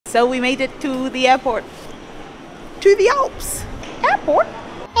So we made it to the airport. To the Alps. Airport.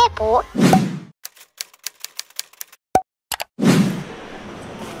 Airport.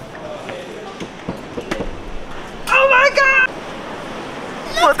 Oh my god!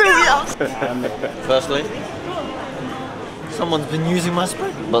 What do we ask? Firstly, someone's been using my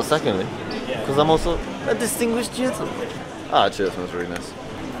spray. But secondly, because I'm also a distinguished gentleman. Ah, cheers, smells really nice.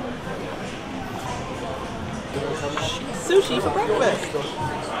 Sushi for breakfast.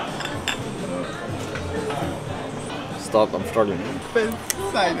 Stop, I'm struggling. What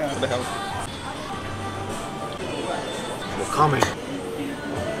the hell? We're coming.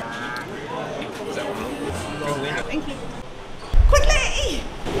 Thank you. Quickly!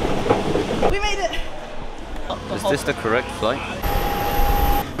 We made it! Is this the correct flight?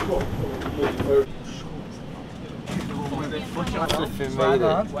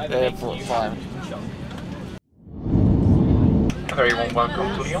 Airport time. Very warm welcome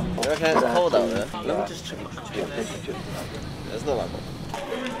to Lyon. Okay, it's cold out there. Let me just check. There's no light bulb.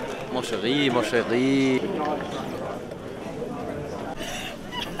 Mon chéri, mon chéri.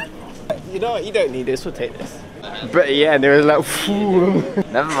 You know what? You don't need this. We'll take this. But yeah, there was like, phew.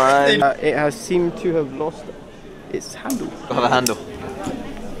 Never mind. It has seemed to have lost its handle. I have a handle.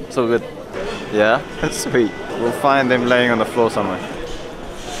 So good. Yeah? Sweet. We'll find them laying on the floor somewhere.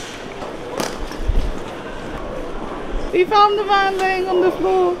 We found the man laying on the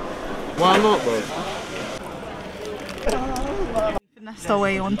floor. Why not, bro? We finessed our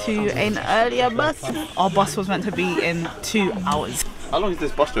way onto an earlier bus. Our bus was meant to be in 2 hours. How long is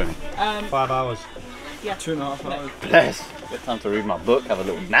this bus journey? 5 hours. Yeah. 2.5 hours. Yes. Good time to read my book, have a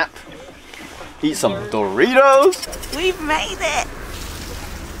little nap, eat some Doritos. We've made it!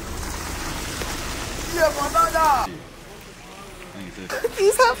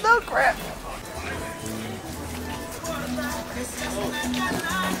 These have no grip.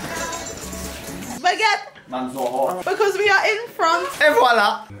 Baguette! Because we are in front. Et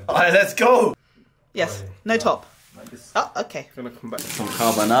voila! Alright, let's go! Yes, no top. Oh, okay. I'm gonna come back. Some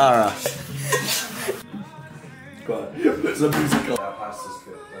carbonara. There's a musical.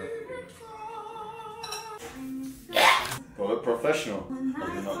 Well, we're professional.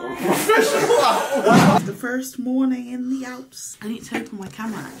 It's the first morning in the Alps. I need to open my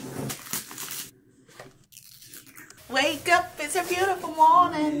camera. Wake up, it's a beautiful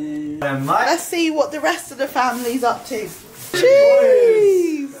morning. Let's see what the rest of the family's up to.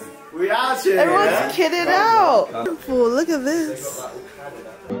 Jeez! We out here. Everyone's kidded out. Beautiful, look at this.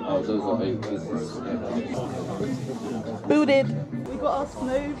 Booted. We got our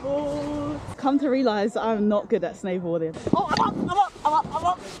snowboard. Come to realise that I'm not good at snowboarding. Oh, I'm up, I'm up, I'm up, I'm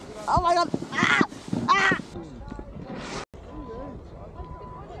up. Oh my god. Ah! Ah!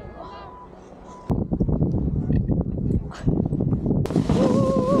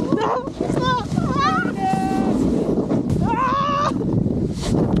 No, stop!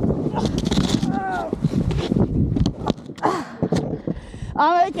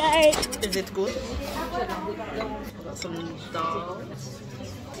 I'm okay. Is it good? Got some dal.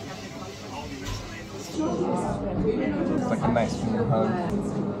 It's like a nice warm home.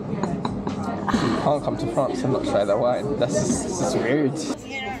 You can't come to France and not try that wine. That's just weird.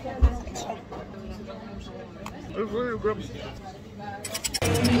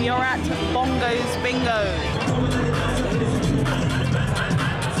 We are at Bongo's Bingo.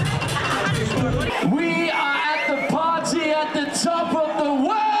 We are at the party at the top of the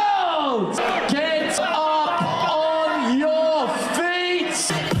world! Get up on your feet!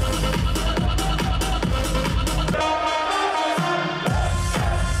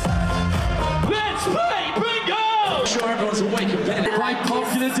 Let's play bingo! I'm sure everyone's awake and bed. Quite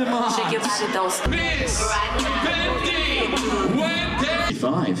popular demand. Miss Wendy!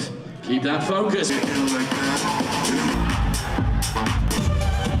 5. Keep that focus.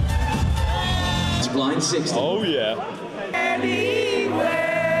 Blind 60. Oh yeah. Anywhere.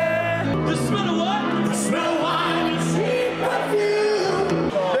 The smell of what? The smell of wine.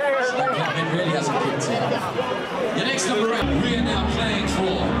 It really hasn't kicked in. Your next number round, we are now playing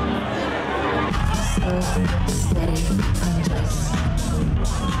for.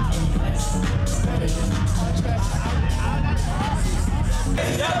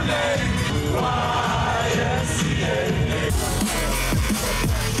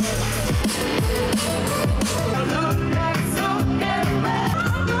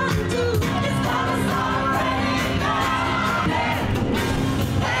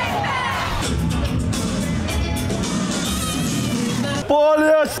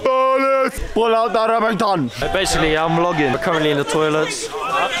 Police! Police! Pull out that Remington! Basically, I'm vlogging. We're currently in the toilets.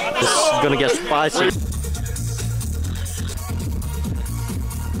 It's gonna get spicy.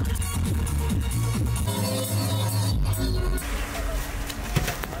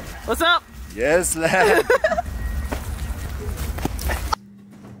 What's up? Yes, lad.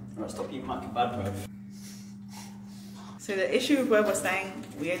 Stop eating my kebab, bro. So the issue with where we're staying,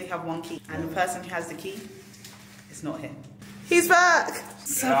 we only have one key, and the person who has the key is not him. He's back!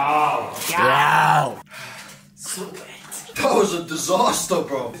 Wow. So good. That was a disaster,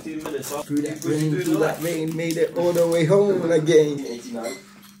 bro. 15 minutes off. Through that rain, made it all the way home again. 89.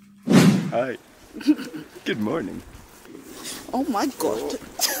 Hi. Good morning. Oh my god.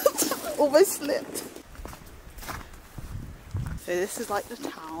 Almost slipped. So this is like the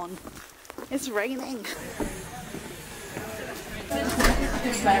town. It's raining.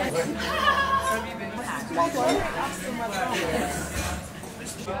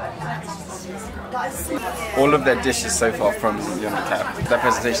 All of their dishes so far from the Cap. Their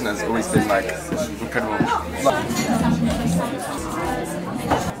presentation has always been like incredible.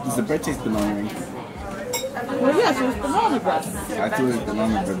 Does the bread taste banana? Well, yes, it was banana bread. I thought it was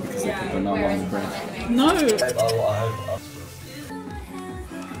banana bread because they put banana on the bread. No.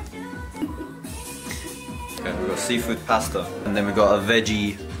 Okay, we've got seafood pasta, and then we've got a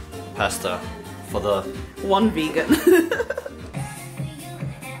veggie pasta for the... One vegan.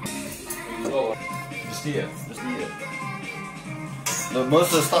 Just eat it. Just eat it. No,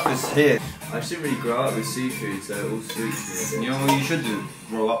 most of the stuff is here. I didn't really grow up with seafood, so all sweet to me. You know what you should do?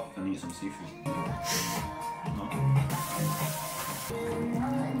 Grow up and eat some seafood.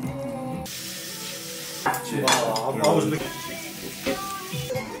 Cheers. I was looking...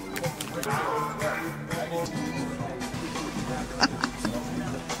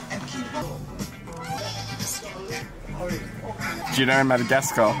 Do you know in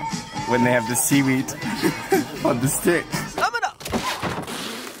Madagascar when they have the seaweed on the stick? Coming up,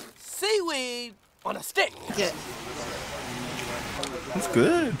 seaweed on a stick. Yeah. That's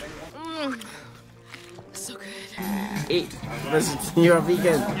good. So good. Eat. You're a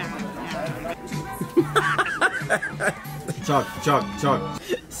vegan. Chug, chug, chug.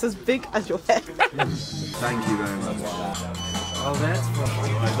 It's as big as your head. Thank you very much. Oh, that's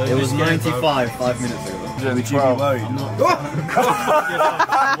fine. It was 95 5 minutes ago. Would you be worried? Wait, no.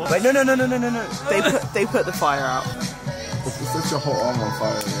 They put the fire out. It's such a hot arm on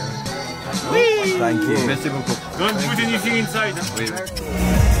fire again. Whee! Thank you. Merci beaucoup. Don't put anything inside.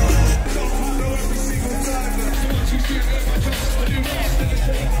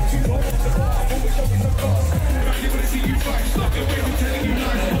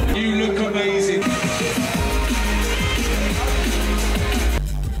 You look amazing.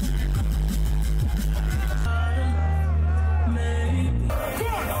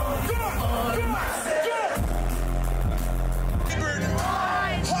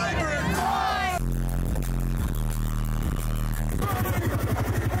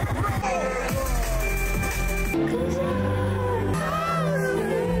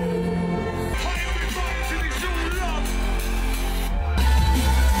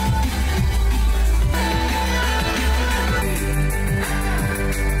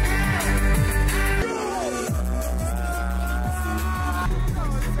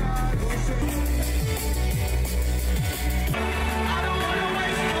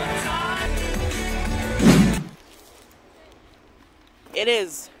 It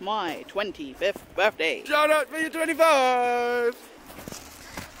is my 25th birthday. Shout out for your 25!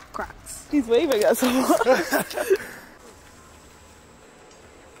 Cracks. He's waving at someone.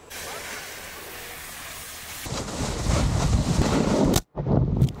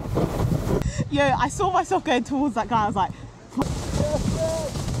 Yo, I saw myself going towards that guy. I was like,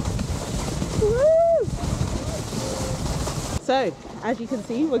 woo! So, as you can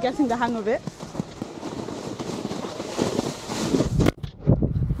see, we're getting the hang of it.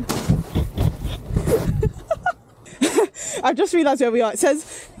 I've just realised where we are. It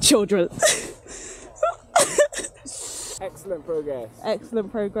says children. Excellent progress.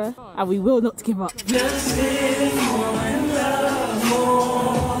 Excellent progress. And we will not give up.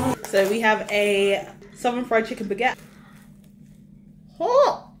 So we have a southern fried chicken baguette.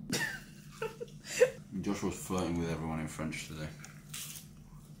 Hot! Josh was flirting with everyone in French today.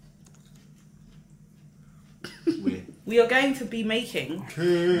 We are going to be making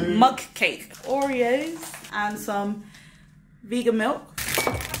mug cake, Oreos, and some vegan milk.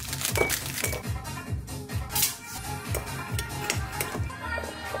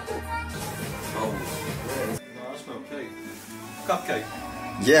 Cupcake.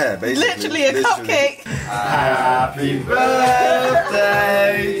 Yeah, basically. Literally a cupcake. Happy birthday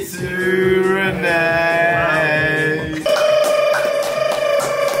to Renee.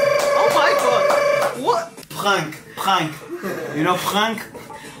 Oh my god. What? Prank. You know prank?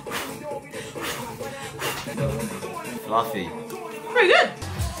 Fluffy. Very good.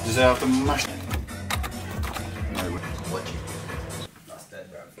 Does it have to mash?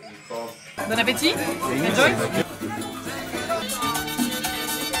 Bon appétit. Enjoy.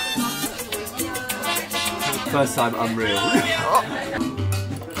 First time unreal.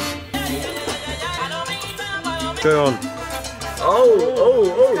 Go on.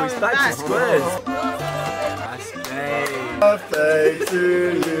 Oh, he's back to squares. Birthday to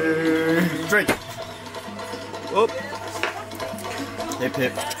you. Drink. Oh. Hip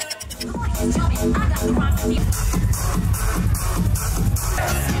hip.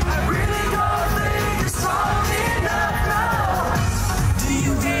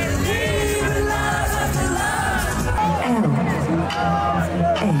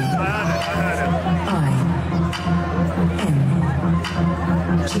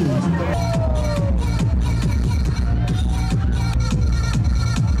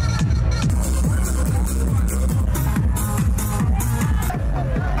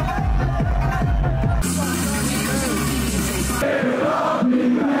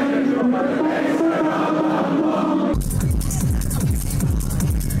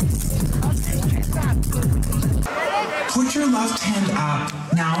 Put your left hand up.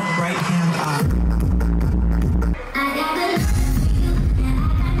 Now, right hand up.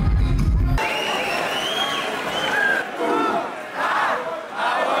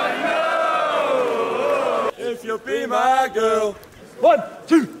 If you'll be my girl. 1,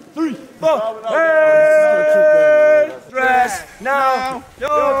 2, 3, 4. Hey, dress now. You're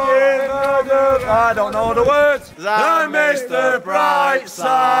I don't know the words. I missed the bright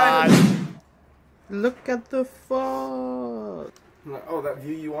side. Look at the fog. Like, oh, that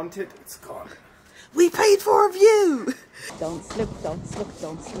view you wanted, it's gone. We paid for a view. Don't slip, don't slip,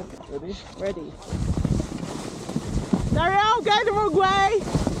 don't slip. Ready? Ready. Dariel, go the wrong way.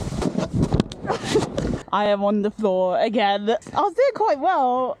 I am on the floor again. I was doing quite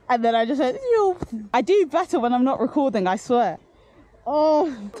well, and then I just went, Ew. I do better when I'm not recording, I swear.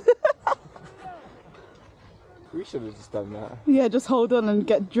 Oh. We should have just done that. Yeah, just hold on and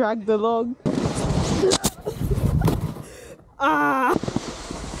get dragged along. Ah!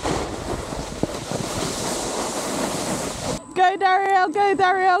 Go Dariel, go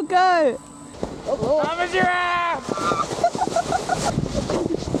Dariel, go! I'm a giraffe!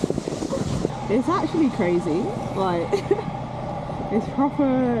 It's actually crazy. Like, it's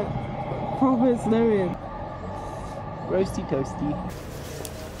proper snowing. Roasty toasty.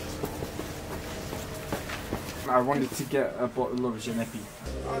 I wanted to get a bottle of Genepi.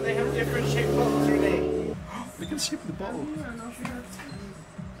 Oh, they have different shaped bottles, really. We can ship the bottle.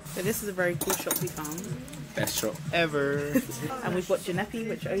 So this is a very cool shop we found. Best shop ever. And we've got Genepi,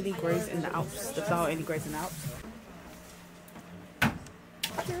 which only grows in the Alps. The flower only grows in the Alps.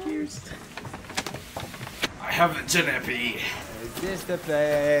 Cheers. I have a Genepi. Is this the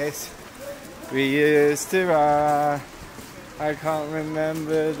place we used to run? I can't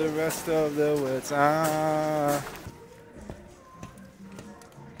remember the rest of the words.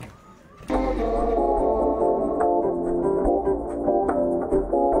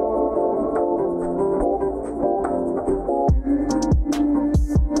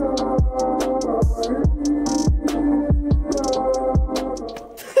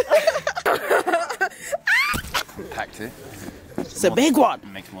 Packed it. It's a big one.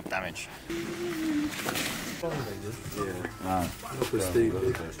 Makes more damage.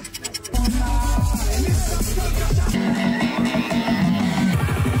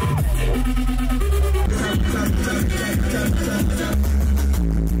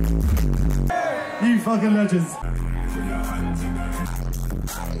 You fucking legends.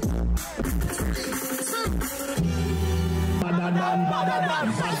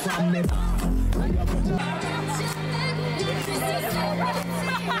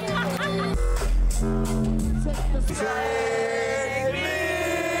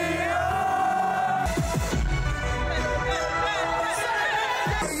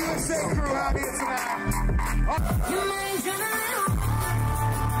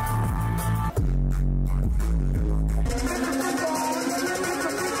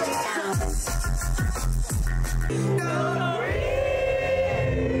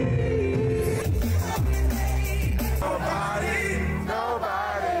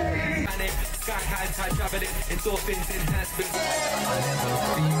 Endorphins enhancements.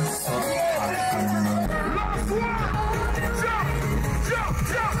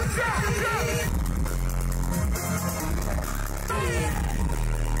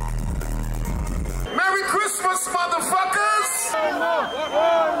 Merry Christmas, motherfuckers!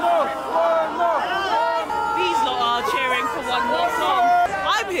 These lot are cheering for one more song.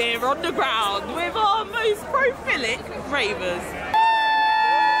 I'm here on the ground with our most prolific ravers.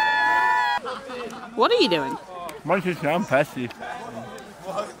 What are you doing? Might just sound pesty.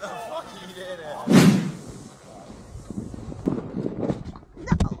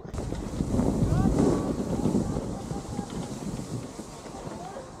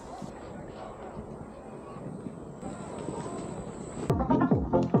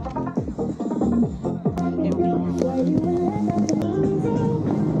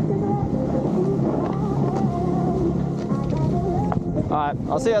 Alright,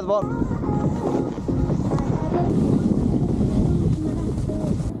 I'll see you at the bottom.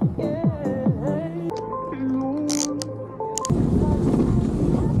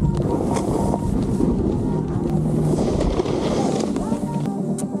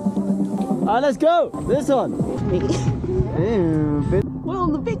 Alright, let's go! This one! We're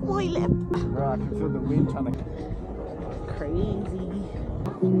on the big boy lip. Bro, I can feel the wind trying to... Crazy.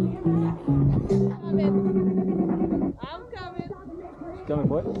 I'm coming. Coming,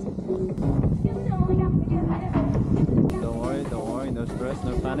 boy. Don't worry, no stress,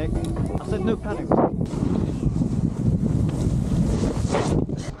 no panic. I said no panic.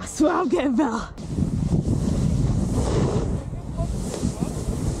 I swear I'm getting better.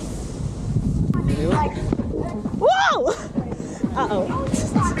 Whoa! Uh-oh.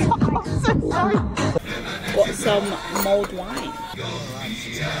 I'm so sorry. Got some mulled wine.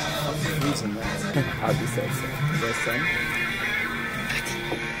 I'll be so sick. There's some.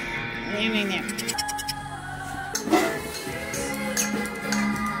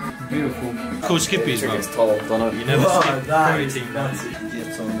 Beautiful. Cool skippies, man. You never skip protein, man.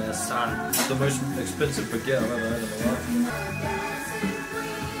 Get on their sand. The most expensive baguette I've ever had in my life.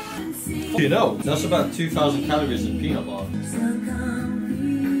 You know, that's about 2,000 calories in peanut butter.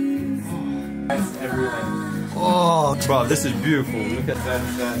 Oh, bro, this is beautiful. Look at that.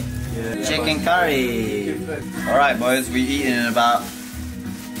 Yeah. Chicken curry! Alright, boys, we eat in about a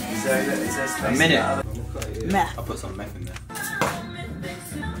minute. Meth. I'll put some meth in there.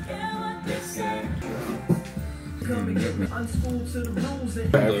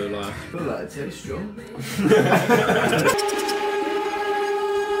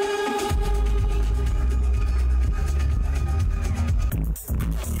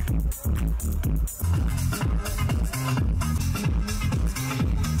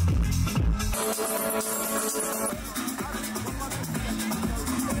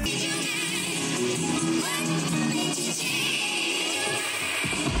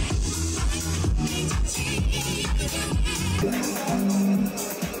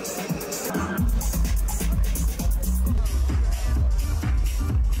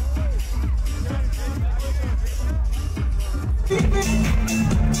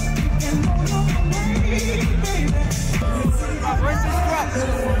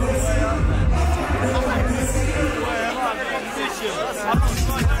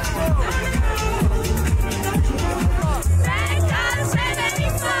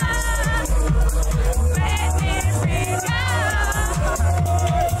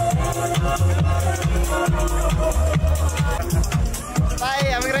 Bye,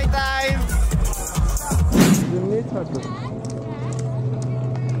 have a great time!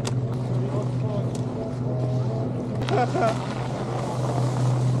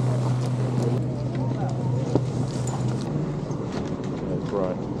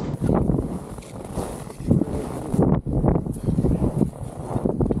 Right.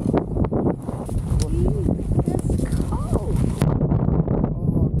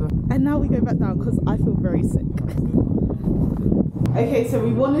 And now we go back down because I feel very sick. Okay, so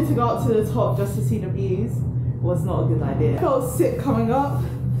we wanted to go up to the top just to see the views. Was not a good idea. I felt sick coming up.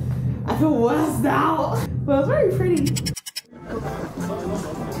 I feel worse now. But it was very pretty.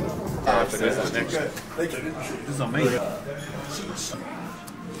 This is amazing.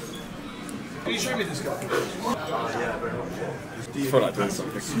 Can you show me this guy? I feel like doing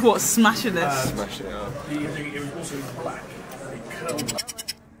something. What, smashing this? Smash it up. It was also black. And it curled.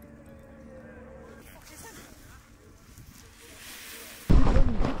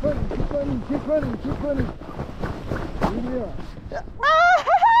 Keep running.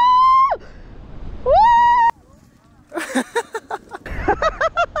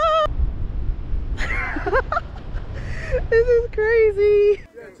 This is crazy.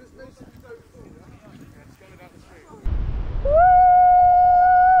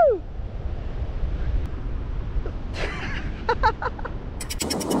 Woo!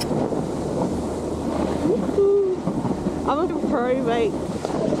 I'm a pro, mate.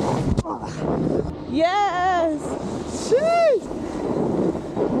 Yes! Shoot!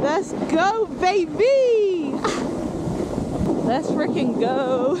 Let's go, baby! Let's freaking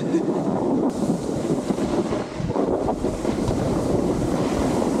go!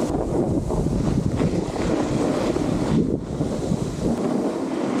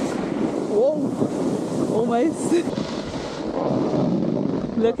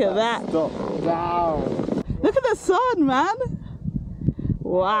 Look at that. Stop down. Look at the sun, man.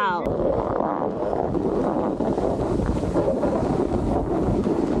 Wow.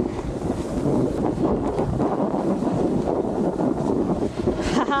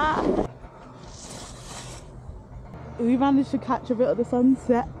 We managed to catch a bit of the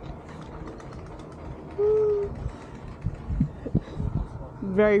sunset.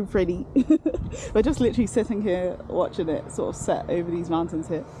 Very pretty. We're just literally sitting here watching it sort of set over these mountains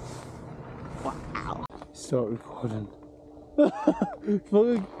here. Wow. Start recording. Fucking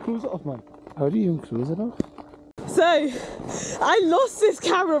close it off, man. How do you even close it off? So, I lost this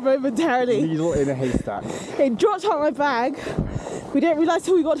camera momentarily. Needle in a haystack. It dropped out of my bag. We didn't realise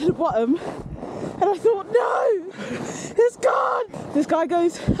till we got to the bottom. And I thought, no, it's gone. This guy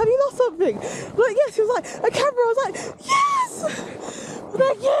goes, have you lost something? I'm like, yes. He was like, a camera. I was like, yes,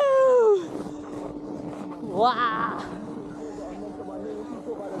 thank you. Wow.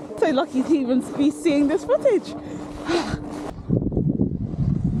 So lucky to even be seeing this footage.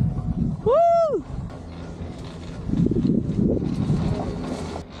 Woo!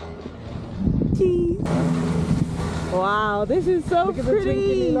 Cheese. Wow, this is so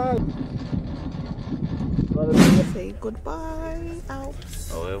pretty. Say goodbye,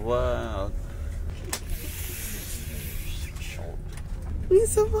 Alps. Oh, wow. We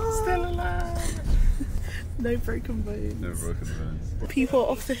survived. Still alive. No broken bones. No broken bones. People are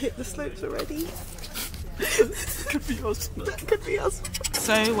off to hit the slopes already. Could be us. That could be us.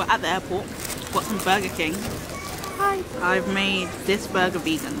 So we're at the airport. Got some Burger King. Hi. I've made this burger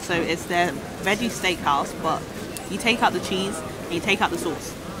vegan. So it's their veggie steakhouse, but you take out the cheese and you take out the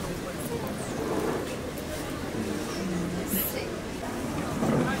sauce.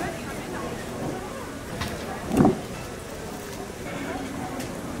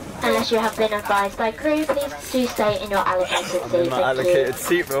 Unless you have been advised by crew, please do stay in your allocated seat. I'm in my allocated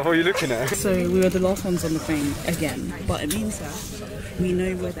seat, bro. What are you looking at? So we were the last ones on the plane again, but it means that we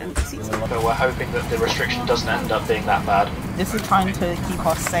know where the empty seats are. So we're hoping that the restriction doesn't end up being that bad. This is trying to keep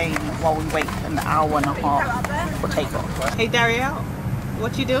us sane while we wait an hour and a half for takeoff. Hey Dario,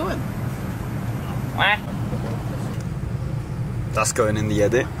 what you doing? That's going in the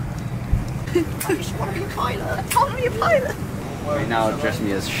edit. I just want to be a pilot. I want to be a pilot. Right now, address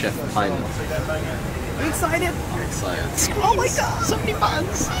me as Chef Pilot. Are you excited? I'm excited. Oh my god, so many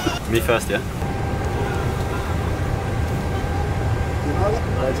buttons. Me first, yeah?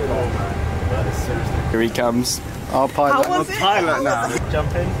 Here he comes. Our pilot. How was it? Pilot now.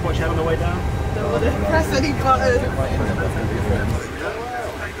 Jump in, watch out on the way down. Don't press any button.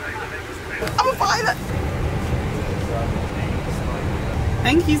 I'm a pilot.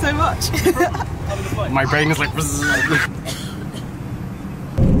 Thank you so much. My brain is like.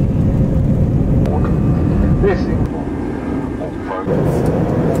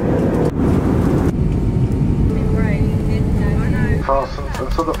 Fasten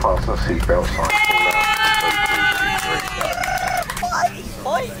until the fasten seatbelt sign.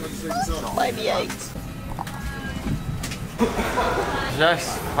 Just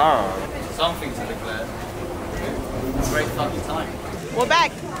something to declare. Great fucking time. We're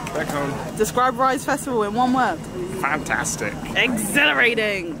back. Back home. Describe Rise Festival in one word. Fantastic.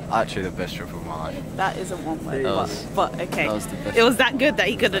 Exhilarating. Actually, the best trip of my life. That isn't one word, That was- but okay. that was the best. It was that good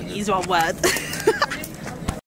that you couldn't use one word.